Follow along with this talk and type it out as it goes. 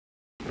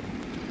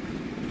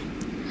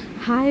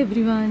Hi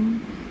everyone,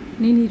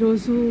 నేను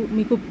ఈరోజు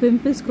మీకు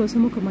పింపుల్స్ కోసం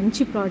ఒక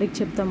మంచి ప్రోడక్ట్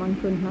చెప్తాం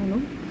అనుకుంటున్నాను.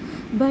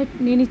 బట్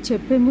నేను ఇది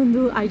చెప్పే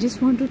ముందు I just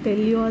want to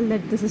tell you all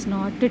that this is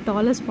not at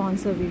all a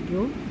sponsor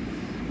video.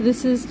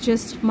 This is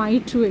just my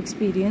true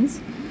experience.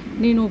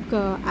 నేను ఒక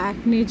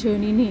యాక్నే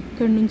జర్నీని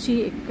ఎక్కడి నుంచి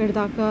ఎక్కడి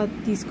దాకా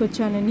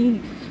తీసుకొచ్చానని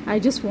I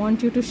just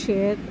want to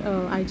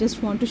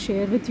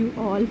share with you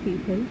all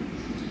people.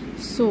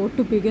 So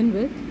to begin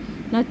with,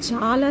 నా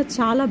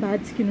చాలా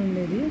bad skin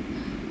ఉండేది.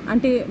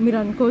 అంటే మీరు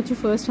అనుకోవచ్చు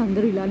ఫస్ట్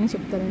అందరూ ఇలానే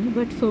చెప్తారని,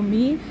 బట్ ఫర్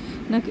మీ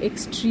నాకు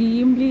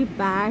ఎక్స్ట్రీమ్లీ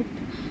బ్యాడ్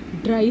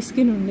డ్రై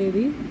స్కిన్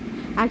ఉండేది.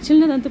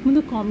 యాక్చువల్లీ నాది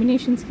అంతకుముందు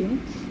కాంబినేషన్ స్కిన్,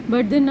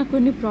 బట్ దెన్ నాకు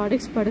కొన్ని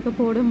ప్రోడక్ట్స్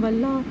పడకపోవడం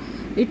వల్ల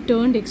it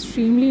turned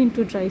extremely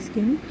into dry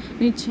skin.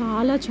 నేను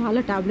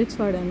చాలా టాబ్లెట్స్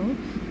వాడాను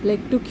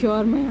like to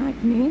cure my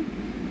acne.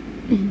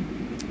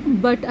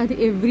 But అది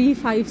ఎవ్రీ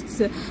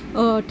 5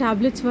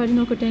 టాబ్లెట్స్ వాడిన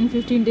ఒక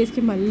 10-15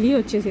 డేస్కి మళ్ళీ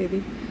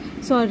వచ్చేసేది.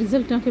 సో ఆ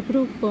రిజల్ట్ నాకు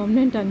ఎప్పుడు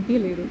పర్మనెంట్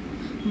అనిపించలేదు.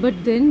 బట్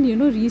దెన్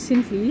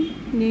రీసెంట్లీ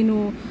నేను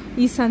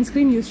ఈ సన్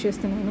స్క్రీన్ యూస్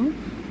చేస్తున్నాను,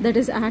 that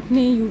is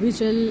acne UV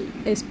gel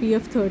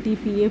SPF 30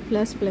 PA+++.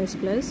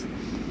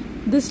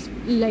 This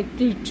like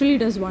literally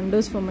does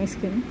wonders for my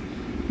skin.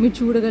 మీరు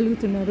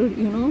చూడగలుగుతున్నారు,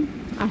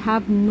 I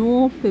have no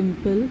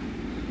pimple.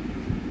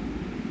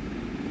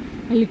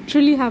 I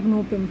literally have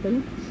no pimple.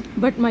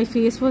 But my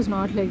face was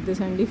not like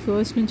this అండి.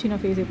 First నుంచి నా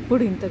face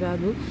ఎప్పుడు ఇంత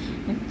కాదు.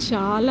 నాకు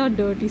చాలా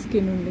dirty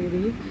skin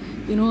ఉండేది.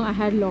 I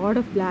had lot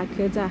of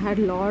blackheads, I had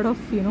lot of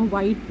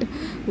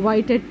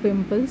white-head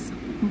pimples.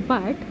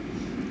 But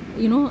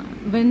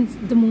when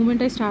the moment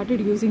I started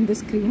using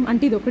this cream,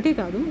 అంటే ఇది ఒకటే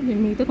కాదు, నేను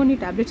మిగతా కొన్ని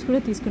టాబ్లెట్స్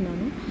కూడా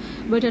తీసుకున్నాను.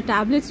 బట్ ఆ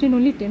టాబ్లెట్స్ నేను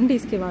ఓన్లీ 10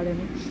 డేస్కే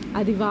వాడాను.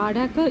 అది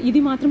వాడాక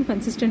ఇది మాత్రం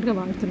కన్సిస్టెంట్గా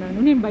వాడుతున్నాను.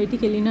 నేను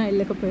బయటికి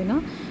వెళ్ళకపోయినా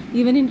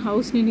ఈవెన్ ఇన్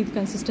హౌస్ నేను ఇది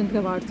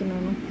కన్సిస్టెంట్గా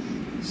వాడుతున్నాను.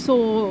 So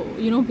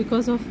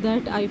because of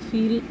that I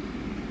feel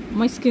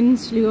my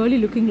skins really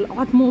looking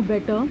lot more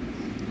better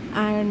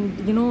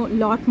and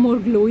lot more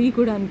glowy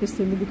kuda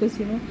anpistundi, because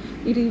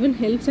it even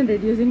helps in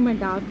reducing my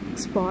dark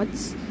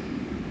spots.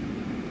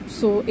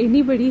 So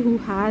anybody who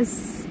has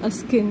a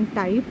skin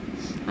type,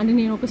 and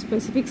నేను ఒక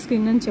specific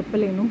skin అని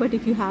చెప్పలేను, but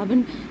if you have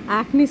an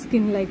acne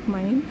skin like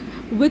mine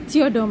with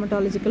your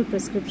dermatological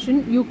prescription,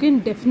 you can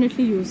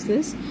definitely use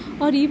this.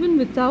 Or even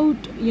without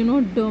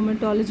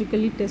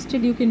dermatologically tested,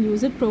 you can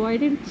use it,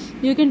 provided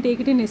you can take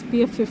it in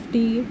SPF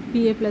 50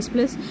 PA++.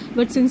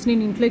 but since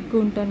నేను ఇంట్లో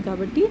ఎక్కువ ఉంటాను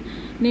కాబట్టి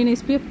నేను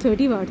SPF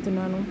 30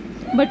 వాడుతున్నాను.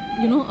 But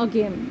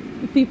again,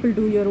 people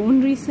do your own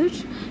research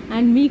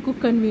and మీకు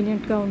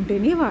కన్వీనియంట్గా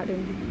ఉంటేనే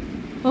వాడండి.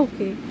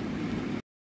 ఓకే.